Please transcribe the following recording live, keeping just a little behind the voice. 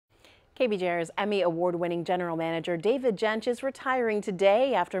KBJR's Emmy Award-winning general manager David Jentsch is retiring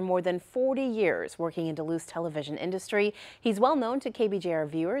today after more than 40 years working in Duluth's television industry. He's well known to KBJR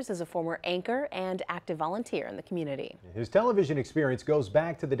viewers as a former anchor and active volunteer in the community. His television experience goes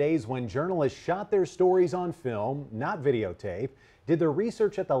back to the days when journalists shot their stories on film, not videotape, did their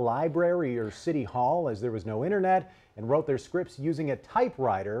research at the library or city hall as there was no internet, and wrote their scripts using a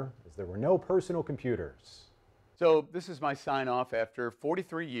typewriter as there were no personal computers. So this is my sign off after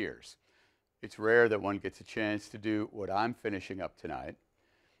 43 years. It's rare that one gets a chance to do what I'm finishing up tonight.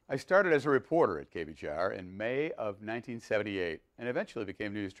 I started as a reporter at KBJR in May of 1978 and eventually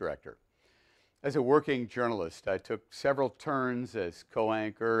became news director. As a working journalist, I took several turns as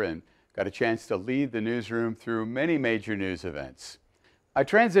co-anchor and got a chance to lead the newsroom through many major news events. I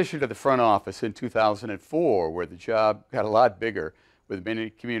transitioned to the front office in 2004, where the job got a lot bigger with many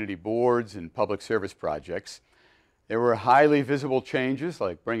community boards and public service projects. There were highly visible changes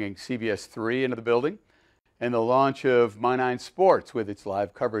like bringing CBS 3 into the building and the launch of My 9 Sports with its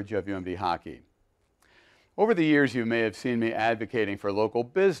live coverage of UMD hockey. Over the years, you may have seen me advocating for local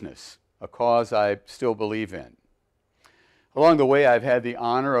business, a cause I still believe in. Along the way, I've had the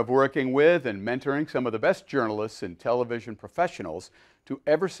honor of working with and mentoring some of the best journalists and television professionals to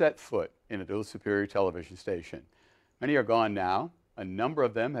ever set foot in a Duluth Superior television station. Many are gone now. A number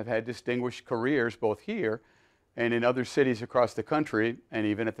of them have had distinguished careers both here and in other cities across the country, and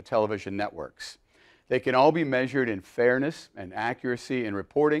even at the television networks. They can all be measured in fairness and accuracy in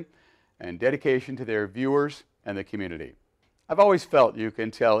reporting and dedication to their viewers and the community. I've always felt you can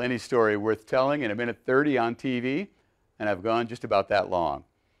tell any story worth telling in a minute 30 on TV, and I've gone just about that long.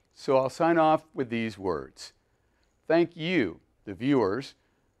 So I'll sign off with these words. Thank you, the viewers,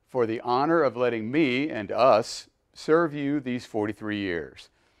 for the honor of letting me and us serve you these 43 years.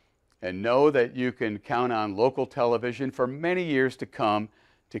 And know that you can count on local television for many years to come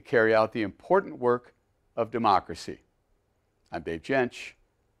to carry out the important work of democracy. I'm Dave Jentsch.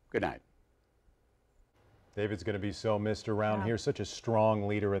 Good night. David's going to be so missed around here. Such a strong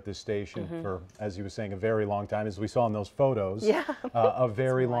leader at this station for, as he was saying, a very long time, as we saw in those photos. Yeah. A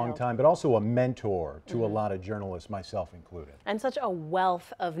very long time, but also a mentor to a lot of journalists, myself included. And such a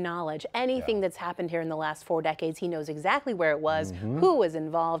wealth of knowledge. Anything that's happened here in the last 4 decades, he knows exactly where it was, who was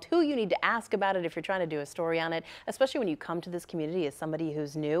involved, who you need to ask about it if you're trying to do a story on it, especially when you come to this community as somebody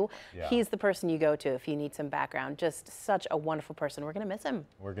who's new. He's the person you go to if you need some background. Just such a wonderful person. We're going to miss him.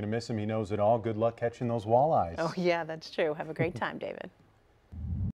 We're going to miss him. He knows it all. Good luck catching those walleyes. Oh, yeah, that's true. Have a great time, David.